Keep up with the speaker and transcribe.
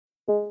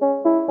Hello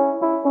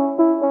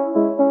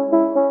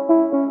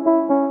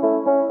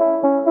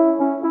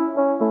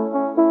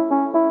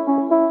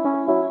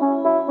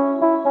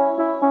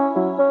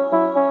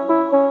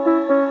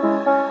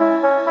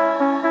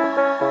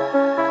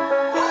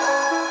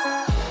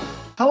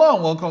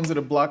and welcome to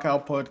the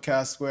Blackout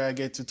Podcast, where I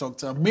get to talk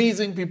to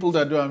amazing people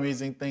that do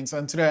amazing things.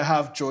 And today I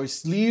have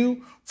Joyce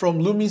Liu from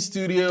Lumi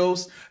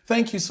Studios.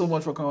 Thank you so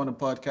much for coming on the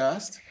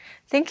podcast.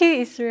 Thank you,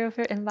 Israel,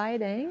 for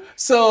inviting.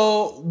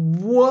 So,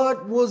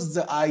 what was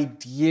the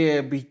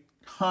idea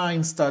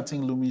behind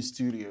starting Lumi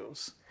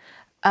Studios?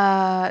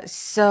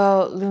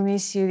 So Lumi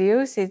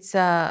Studios, it's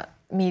a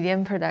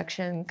medium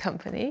production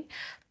company,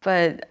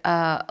 but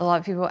a lot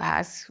of people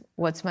ask,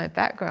 what's my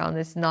background?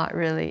 It's not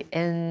really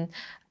in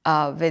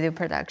video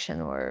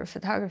production or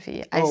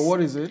photography.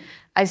 What is it?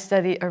 I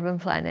study urban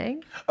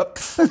planning.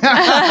 That's so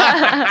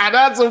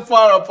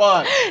far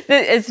apart.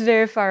 It's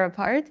very far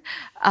apart,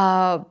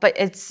 but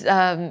it's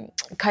kind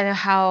of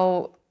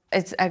how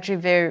it's actually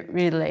very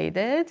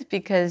related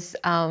because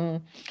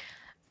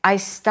I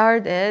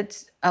started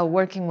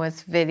working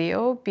with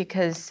video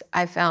because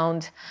I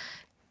found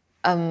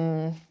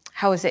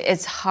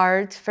it's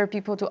hard for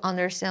people to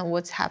understand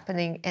what's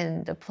happening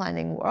in the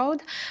planning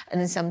world. And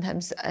then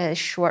sometimes a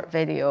short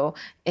video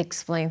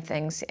explain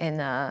things in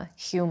a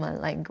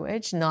human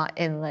language, not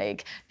in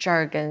like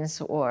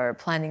jargons or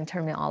planning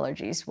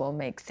terminologies, will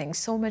make things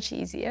so much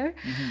easier.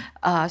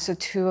 So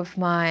two of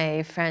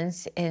my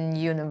friends in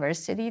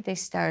university, they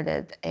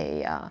started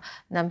a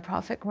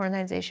nonprofit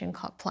organization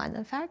called Plan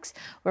Effects,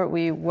 where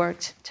we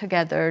worked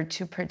together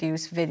to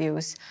produce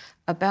videos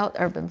about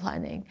urban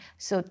planning.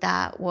 So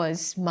that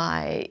was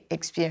my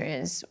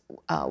experience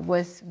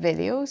with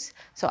videos.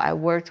 So I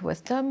worked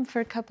with them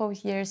for a couple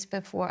of years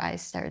before I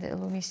started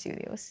Lumi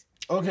Studios.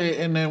 Okay,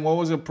 and then what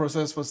was the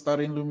process for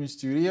starting Lumi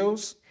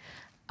Studios?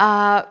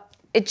 I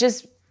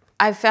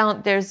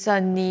found there's a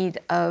need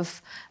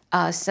of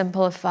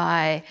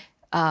simplify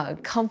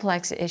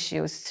complex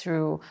issues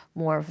through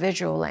more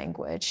visual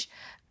language,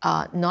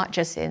 not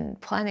just in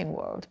planning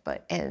world,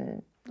 but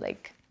in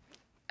like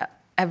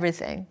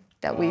everything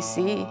that we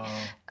see.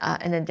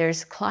 And then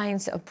there's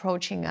clients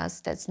approaching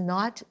us that's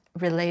not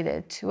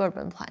related to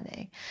urban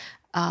planning.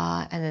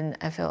 And then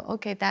I feel,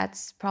 okay,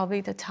 that's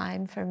probably the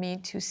time for me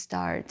to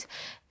start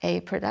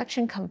a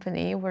production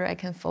company where I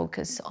can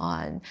focus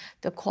on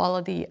the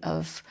quality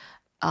of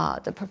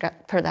the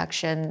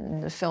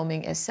production, the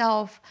filming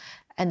itself.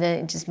 And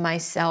then just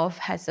myself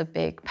has a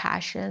big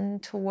passion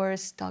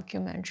towards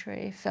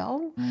documentary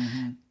film.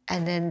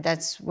 And then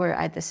that's where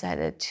I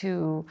decided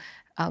to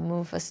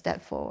move a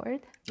step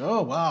forward.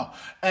 Oh, wow.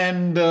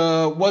 And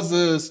what's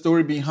the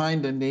story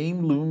behind the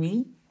name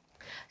Lumi?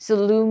 So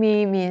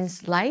Lumi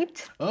means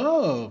light.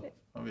 Oh,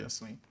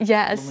 obviously.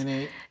 Yes.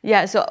 Illuminate.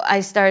 Yeah, so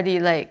I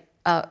studied like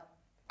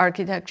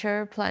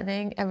architecture,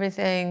 planning,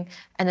 everything.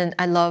 And then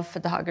I love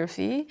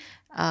photography.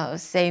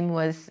 Same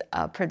with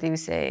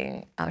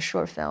producing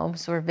short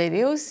films or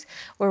videos.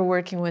 We're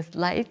working with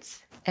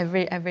lights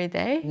every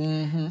day.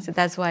 So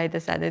that's why I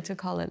decided to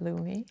call it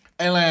Lumi.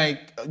 And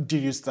like,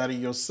 did you study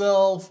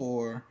yourself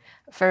or?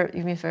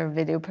 You mean for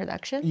video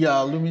production?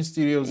 Yeah, Lumi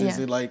Studios, is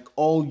Yeah. it like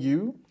all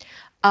you?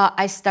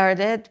 I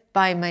started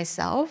by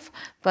myself,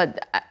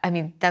 but I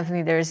mean,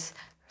 definitely there's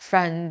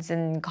friends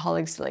and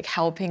colleagues like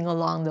helping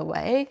along the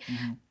way.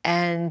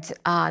 And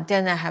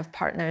then I have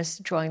partners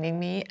joining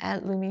me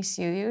at Lumi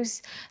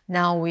Studios.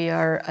 Now we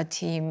are a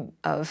team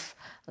of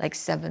like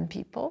 7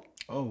 people.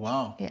 Oh,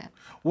 wow. Yeah.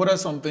 What are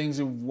some things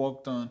you've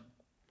worked on?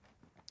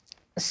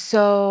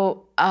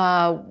 So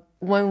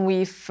when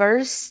we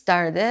first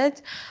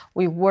started,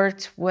 we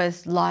worked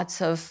with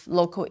lots of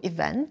local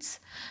events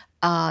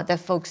that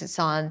focus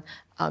on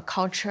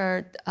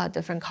culture,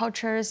 different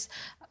cultures,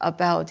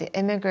 about the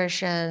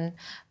immigration,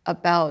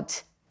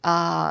 about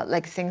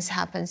like things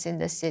happens in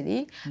the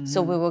city.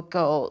 So we will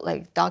go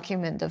like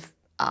document the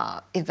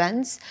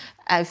events.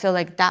 I feel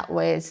like that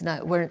way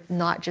we're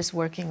not just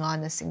working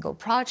on a single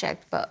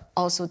project, but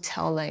also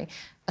telling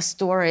a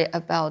story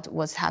about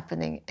what's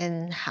happening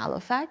in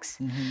Halifax.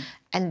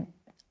 And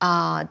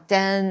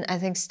then I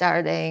think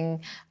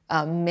starting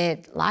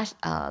mid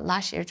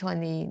last year,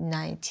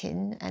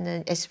 2019, and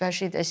then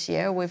especially this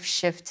year, we've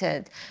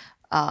shifted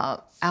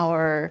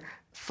our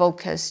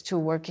focus to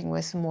working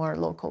with more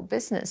local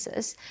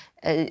businesses,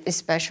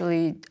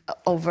 especially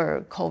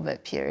over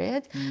COVID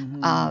period.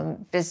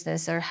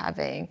 Businesses are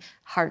having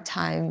hard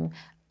time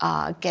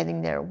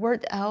getting their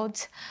word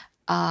out.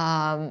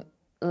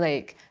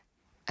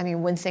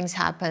 When things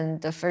happen,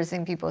 the first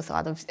thing people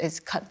thought of is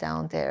cut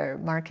down their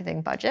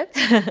marketing budget.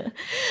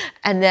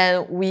 And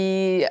then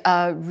we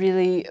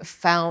really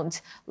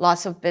found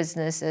lots of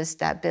businesses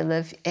that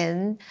believe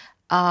in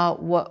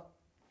what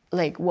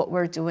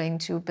we're doing,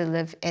 to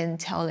believe in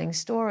telling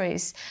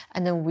stories.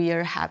 And then we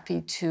are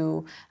happy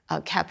to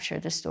capture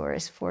the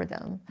stories for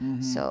them.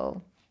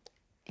 So,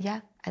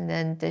 yeah. And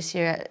then this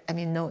year,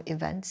 no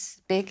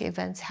big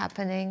events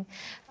happening.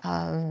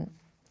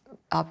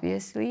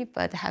 Obviously,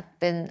 but have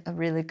been a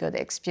really good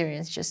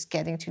experience just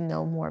getting to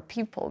know more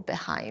people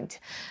behind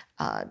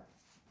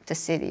the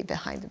city,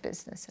 behind the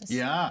businesses.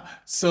 Yeah.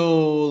 So,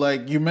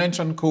 like you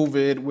mentioned,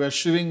 COVID, we're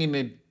shooting in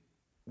a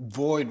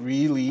void,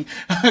 really,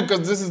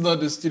 because this is not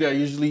the studio I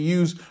usually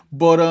use.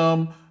 But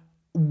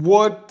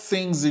what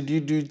things did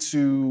you do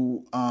to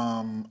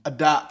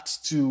adapt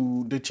to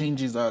the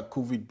changes that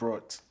COVID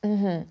brought?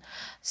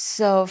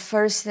 So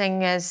first thing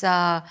is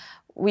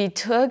we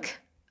took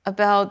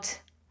about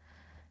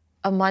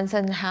a month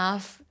and a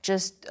half,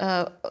 just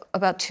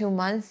about 2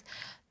 months,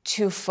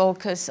 to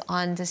focus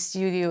on the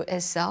studio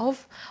itself.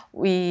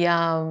 We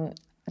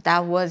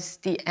that was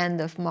the end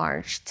of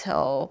March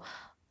till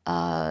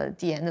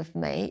the end of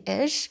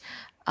May-ish.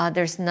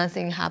 There's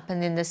nothing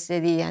happened in the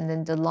city, and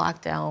then the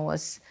lockdown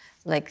was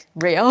like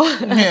real.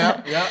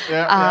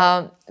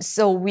 Yeah.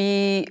 So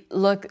we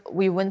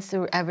went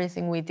through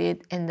everything we did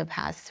in the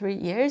past 3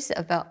 years,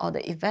 about all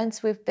the events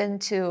we've been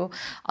to,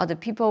 all the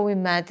people we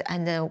met,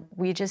 and then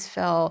we just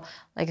felt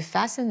like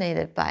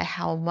fascinated by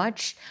how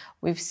much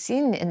we've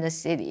seen in the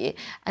city.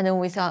 And then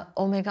we thought,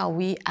 oh my God,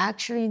 we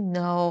actually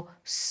know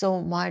so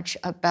much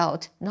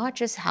about not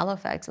just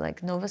Halifax,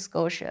 like Nova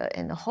Scotia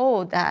in the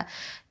whole, that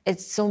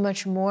it's so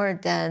much more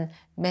than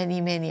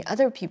many, many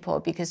other people,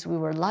 because we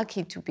were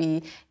lucky to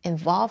be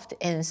involved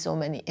in so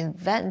many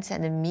events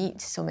and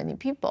meet so many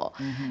people.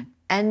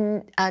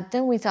 And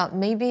then we thought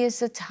maybe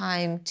it's a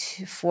time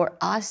for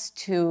us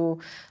to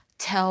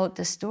tell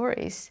the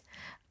stories,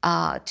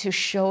 to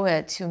show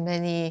it to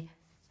many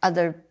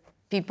other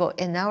people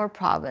in our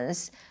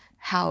province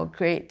how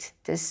great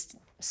this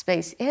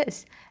space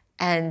is.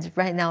 And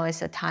right now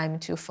is a time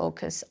to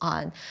focus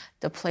on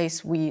the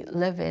place we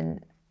live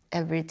in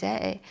every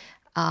day,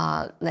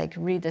 like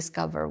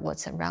rediscover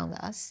what's around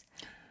us.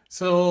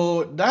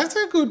 So that's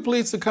a good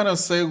place to kind of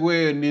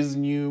segue in this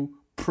new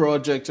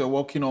project you're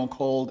working on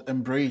called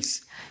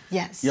Embrace.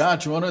 Yes. Yeah,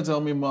 do you want to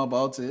tell me more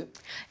about it?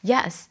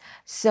 Yes.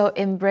 So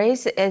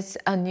Embrace is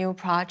a new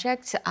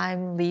project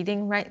I'm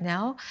leading right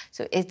now.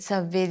 So it's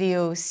a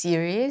video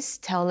series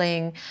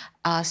telling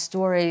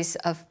stories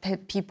of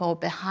people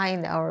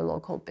behind our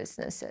local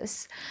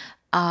businesses.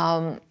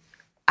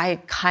 I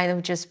kind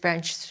of just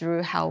branched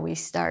through how we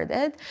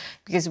started,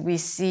 because we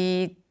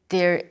see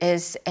there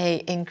is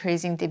a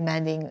increasing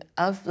demanding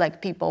of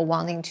like people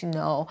wanting to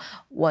know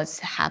what's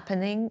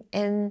happening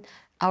in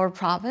our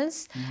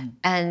province.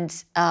 And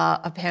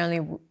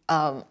apparently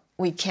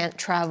we can't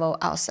travel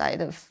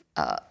outside of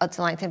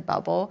Atlantic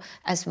bubble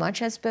as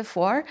much as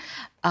before.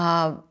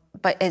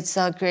 But it's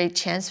a great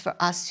chance for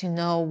us to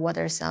know what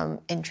are some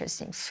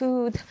interesting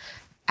food,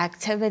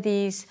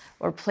 activities,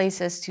 or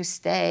places to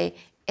stay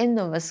in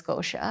Nova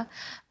Scotia.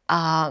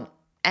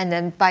 And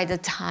then by the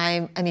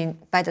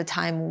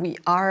time we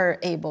are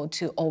able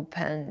to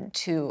open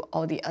to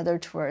all the other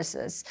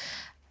tourists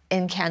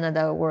in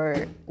Canada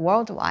or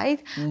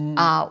worldwide,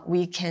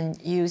 we can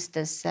use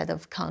this set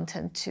of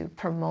content to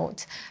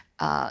promote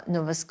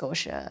Nova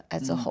Scotia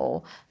as a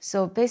whole.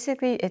 So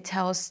basically, it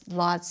tells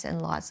lots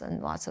and lots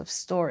and lots of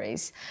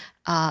stories,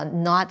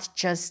 not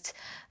just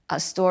a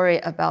story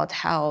about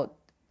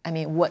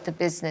what the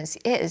business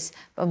is,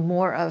 but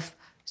more of,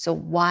 so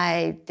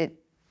why did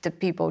the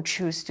people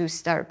choose to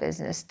start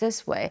business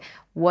this way?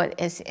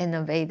 What is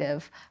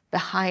innovative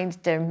behind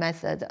their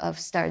method of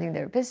starting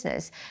their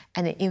business?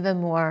 And even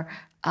more,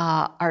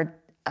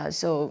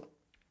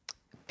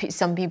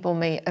 some people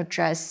may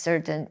address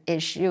certain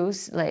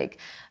issues like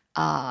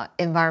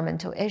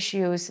environmental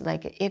issues,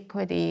 like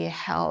equity,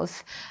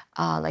 health,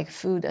 like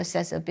food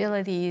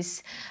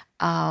accessibilities.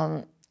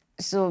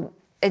 So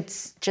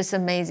it's just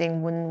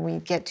amazing when we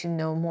get to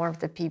know more of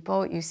the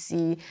people. You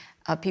see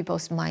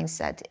people's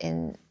mindset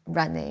in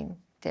running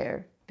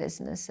their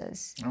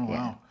businesses. Oh,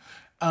 wow.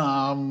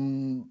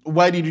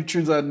 Why did you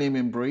choose that name,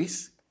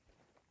 Embrace?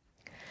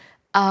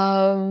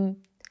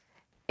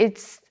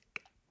 It's,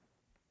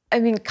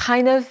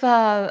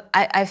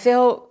 I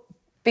feel,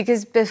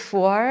 because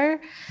before,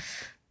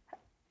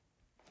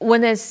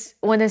 when it's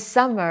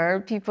summer,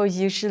 people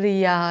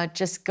usually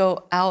just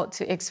go out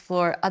to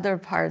explore other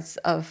parts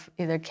of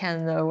either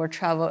Canada or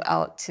travel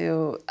out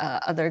to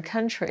other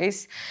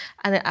countries.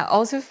 And I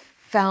also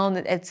found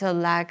that it's a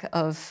lack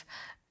of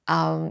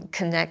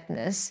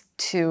connectedness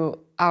to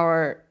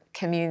our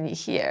community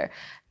here.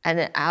 And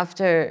then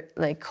after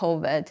like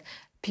COVID,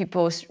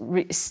 people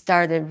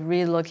started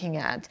re-looking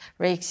at,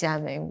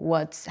 re-examining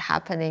what's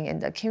happening in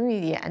the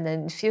community. And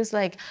then it feels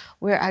like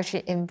we're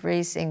actually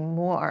embracing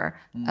more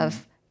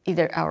of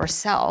either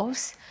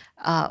ourselves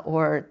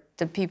or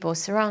the people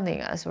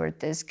surrounding us, or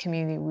this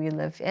community we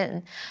live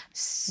in.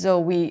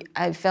 So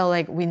I felt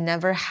like we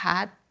never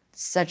had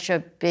such a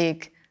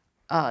big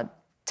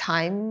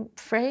time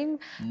frame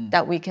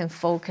that we can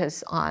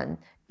focus on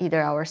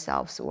either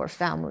ourselves or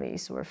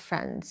families or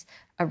friends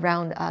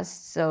around us.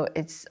 So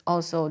it's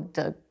also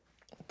the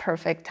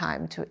perfect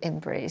time to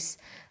embrace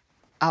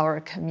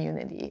our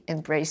community,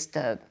 embrace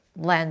the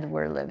land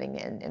we're living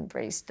in,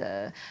 embrace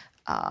the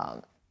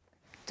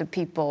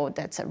people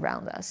that's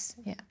around us.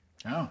 Yeah.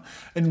 Oh,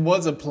 and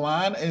what's the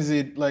plan? Is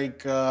it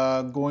like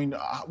going?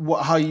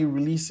 How are you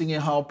releasing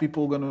it? How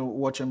people gonna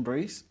watch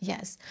Embrace?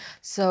 Yes.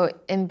 So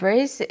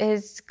Embrace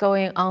is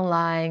going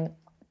online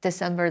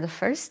December the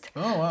 1st.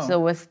 Oh So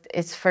wow! with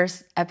its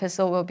first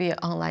episode will be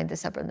online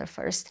December the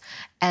 1st.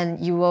 And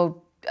you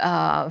will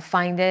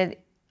find it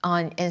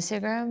on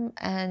Instagram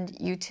and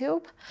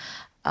YouTube.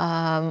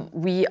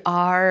 We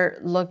are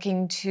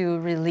looking to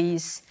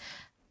release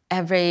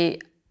every,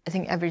 I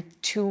think every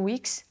 2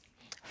 weeks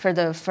for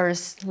the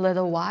first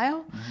little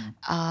while.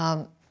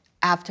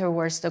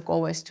 Afterwards, the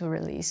goal is to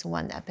release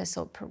one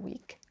episode per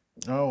week.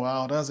 Oh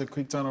wow, that's a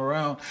quick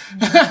turnaround.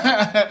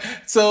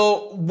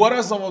 So, what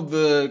are some of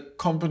the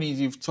companies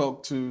you've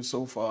talked to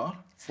so far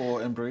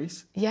for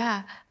Embrace?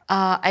 Yeah,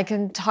 I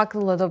can talk a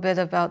little bit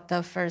about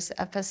the first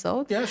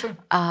episode. Yeah, sure.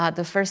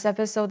 The first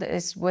episode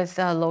is with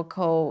a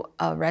local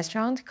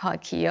restaurant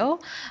called Kyo.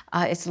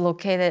 It's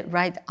located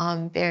right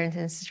on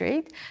Barrington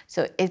Street.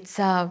 So it's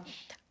a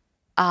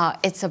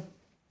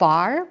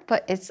bar,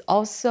 but it's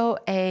also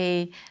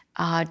a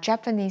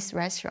Japanese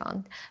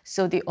restaurant.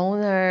 So the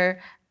owner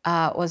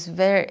was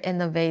very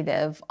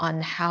innovative on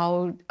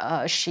how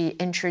she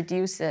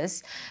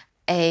introduces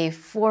a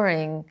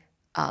foreign,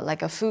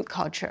 like a food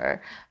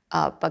culture,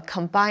 but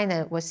combine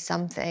it with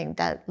something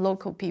that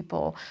local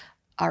people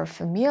are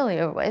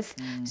familiar with.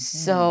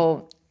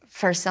 So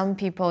for some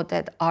people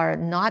that are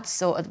not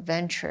so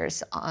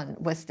adventurous on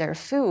with their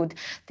food,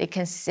 they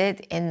can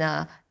sit in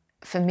a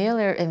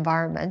familiar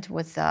environment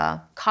with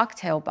a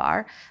cocktail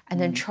bar and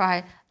then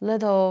try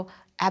little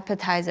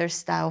appetizer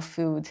style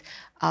food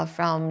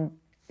from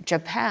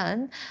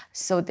Japan,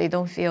 so they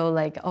don't feel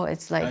like, oh,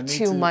 it's I like need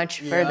too to. much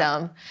for Yeah.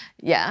 them.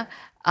 Yeah.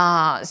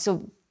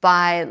 So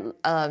by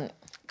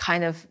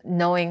kind of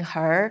knowing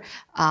her,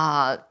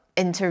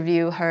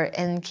 interview her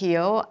in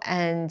Kyo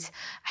and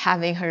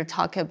having her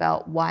talk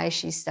about why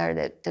she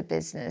started the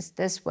business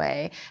this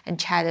way, and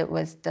chatted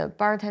with the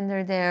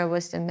bartender there,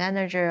 with the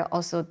manager,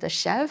 also the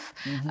chef,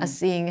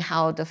 seeing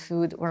how the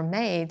food were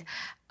made.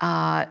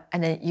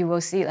 And then you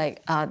will see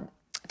like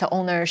the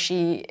owner,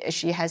 she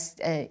has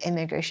an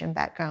immigration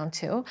background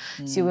too.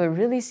 So you will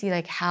really see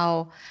like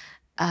how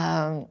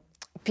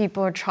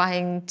people are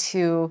trying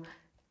to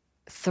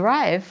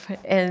thrive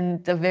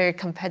in the very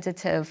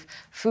competitive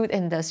food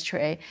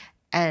industry,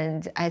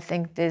 and I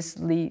think this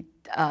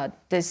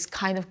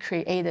kind of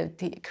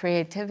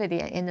creativity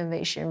and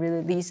innovation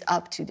really leads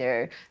up to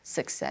their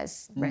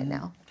success right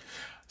now.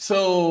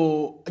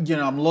 So,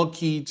 I'm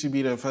lucky to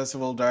be the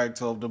festival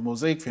director of the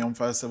Mosaic Film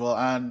Festival,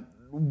 and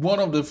one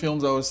of the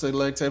films that was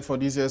selected for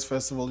this year's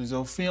festival is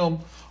your film,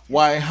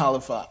 Why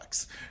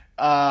Halifax?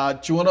 Do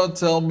you want to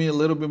tell me a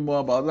little bit more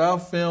about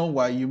that film,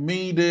 why you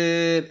made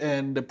it,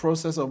 and the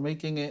process of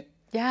making it?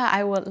 Yeah,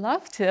 I would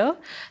love to.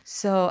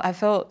 So I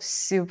feel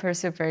super,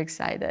 super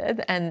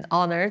excited and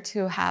honored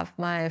to have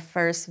my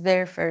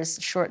very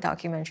first short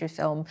documentary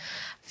film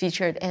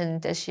featured in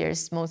this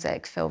year's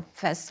Mosaic Film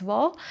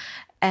Festival.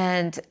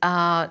 And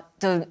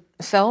the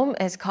film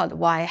is called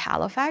Why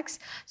Halifax?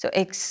 So it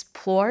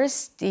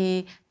explores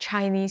the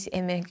Chinese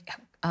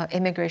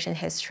immigration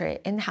history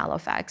in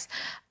Halifax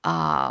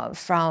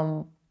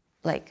from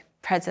like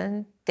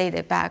present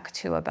dated back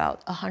to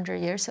about 100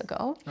 years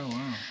ago. Oh,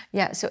 wow.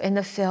 Yeah, so in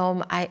the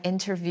film, I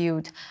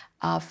interviewed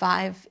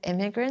 5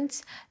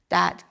 immigrants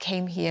that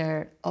came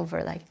here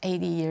over like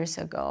 80 years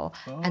ago,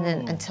 and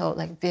then until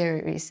like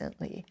very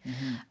recently.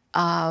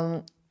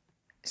 So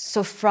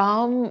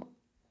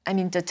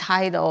the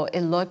title,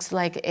 it looks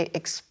like it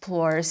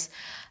explores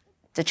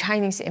the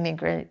Chinese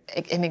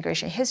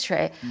immigration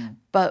history,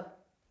 but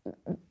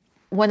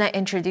when I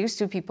introduce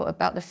to people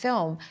about the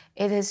film,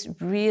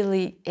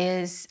 really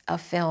is a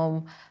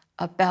film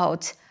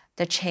about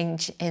the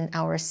change in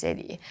our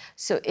city.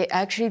 So it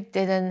actually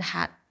didn't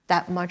have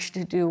that much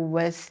to do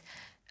with,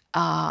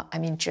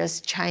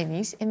 just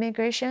Chinese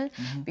immigration,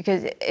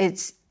 because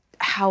it's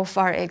how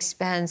far it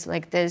expands,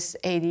 like this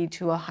 80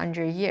 to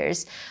 100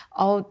 years.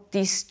 All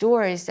these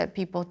stories that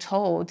people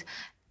told,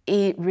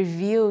 it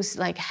reveals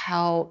like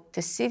how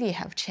the city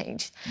have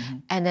changed,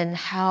 and then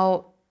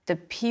how the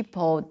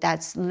people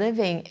that's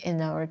living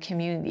in our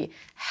community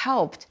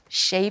helped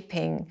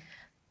shaping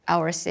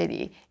our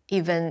city,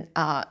 even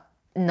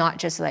not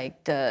just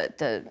like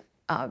the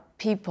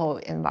people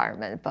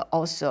environment, but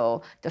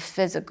also the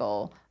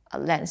physical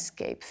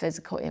landscape,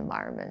 physical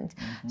environment.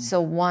 So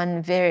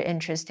one very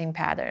interesting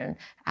pattern,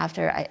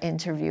 after I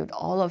interviewed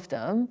all of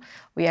them,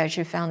 we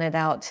actually found it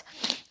out.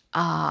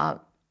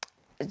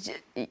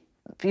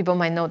 People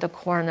might know the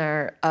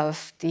corner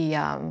of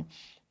the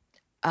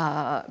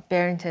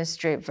Barrington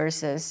Street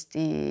versus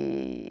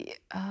the,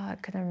 I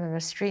couldn't remember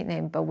the street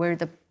name, but where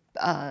the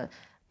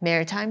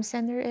Maritime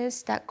Center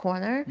is, that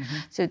corner.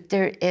 So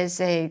there is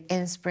a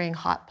In-Spring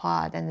hot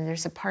pot, and then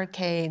there's a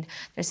parkade,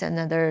 there's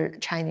another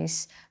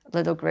Chinese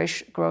little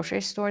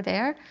grocery store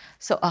there.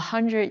 So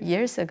 100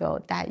 years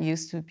ago, that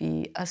used to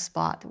be a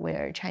spot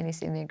where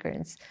Chinese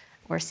immigrants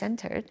were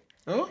centered.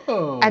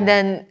 Oh. And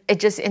then it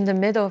just, in the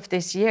middle of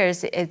these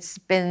years, it's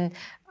been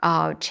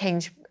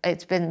changed.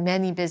 It's been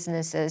many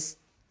businesses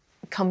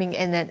coming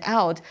in and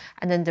out,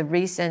 and then the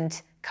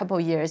recent couple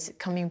years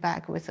coming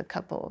back with a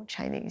couple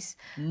Chinese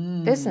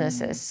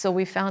businesses. So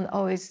we found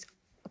it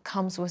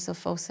comes with a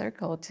full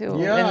circle too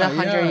in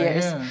 100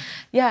 years.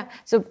 Yeah.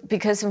 So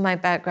because of my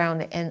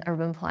background in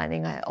urban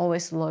planning, I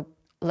always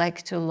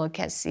like to look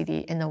at city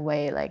in a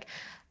way like,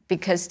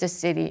 because the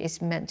city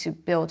is meant to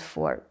build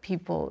for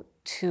people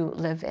to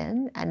live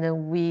in, and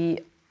then we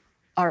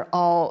are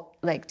all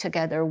like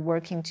together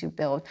working to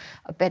build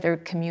a better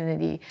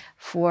community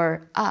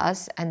for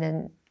us, and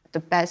then the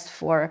best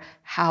for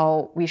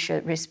how we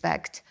should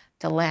respect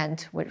the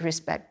land with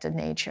respect to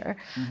nature.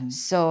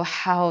 So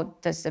how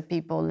does the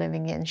people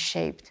living in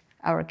shape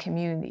our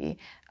community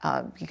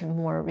become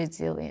more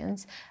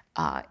resilient?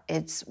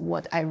 It's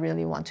what I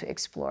really want to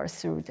explore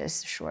through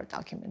this short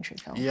documentary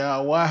film.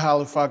 Yeah, Why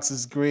Halifax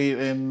is great,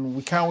 and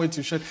we can't wait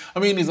to share. I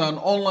mean, it's an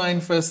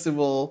online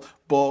festival,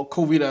 but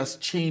COVID has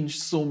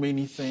changed so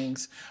many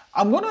things.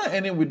 I'm going to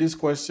end it with this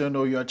question,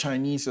 though. You're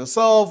Chinese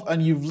yourself,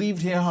 and you've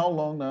lived here how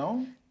long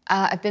now?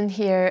 I've been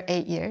here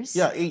 8 years.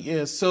 Yeah, 8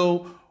 years.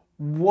 So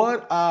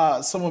what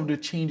are some of the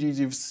changes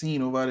you've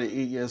seen over the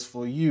 8 years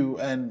for you,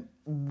 and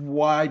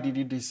why did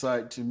you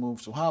decide to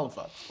move to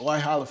Halifax? Why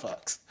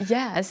Halifax?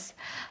 Yes.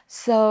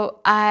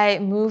 So I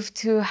moved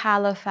to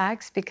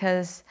Halifax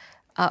because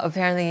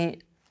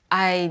apparently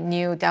I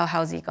knew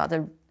Dalhousie got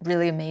a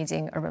really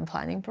amazing urban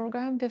planning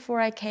program before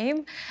I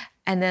came.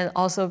 And then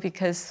also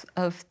because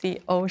of the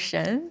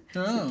ocean.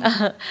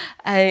 Oh.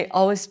 I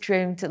always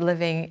dreamed of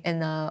living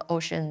in an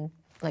ocean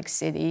like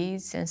city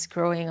since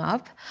growing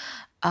up.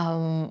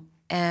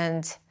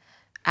 And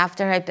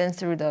after I'd been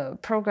through the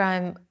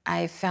program,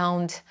 I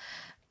found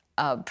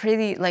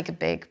pretty like a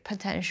big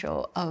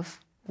potential of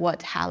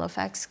what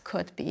Halifax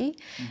could be.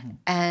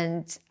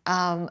 And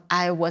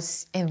I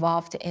was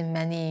involved in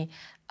many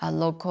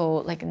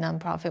local like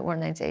nonprofit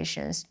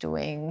organizations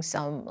doing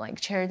some like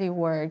charity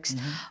works,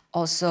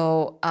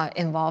 also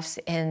involved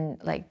in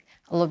like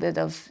a little bit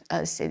of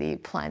city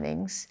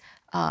plannings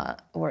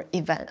or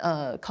event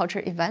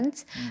culture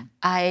events.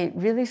 I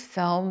really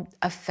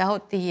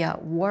felt the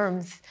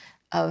warmth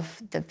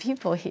of the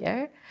people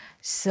here.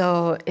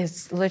 So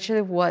it's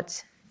literally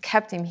what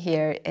kept him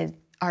here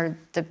are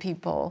the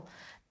people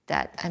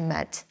that I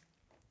met.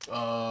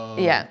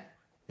 Yeah.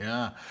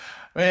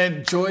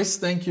 Man, Joyce,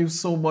 thank you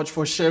so much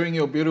for sharing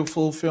your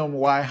beautiful film,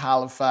 Why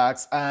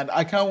Halifax. And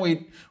I can't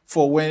wait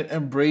for when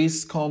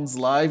Embrace comes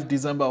live,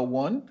 December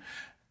 1.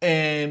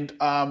 And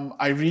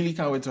I really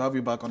can't wait to have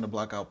you back on the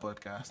Blackout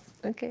Podcast.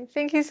 Okay.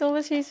 Thank you so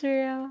much,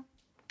 Israel.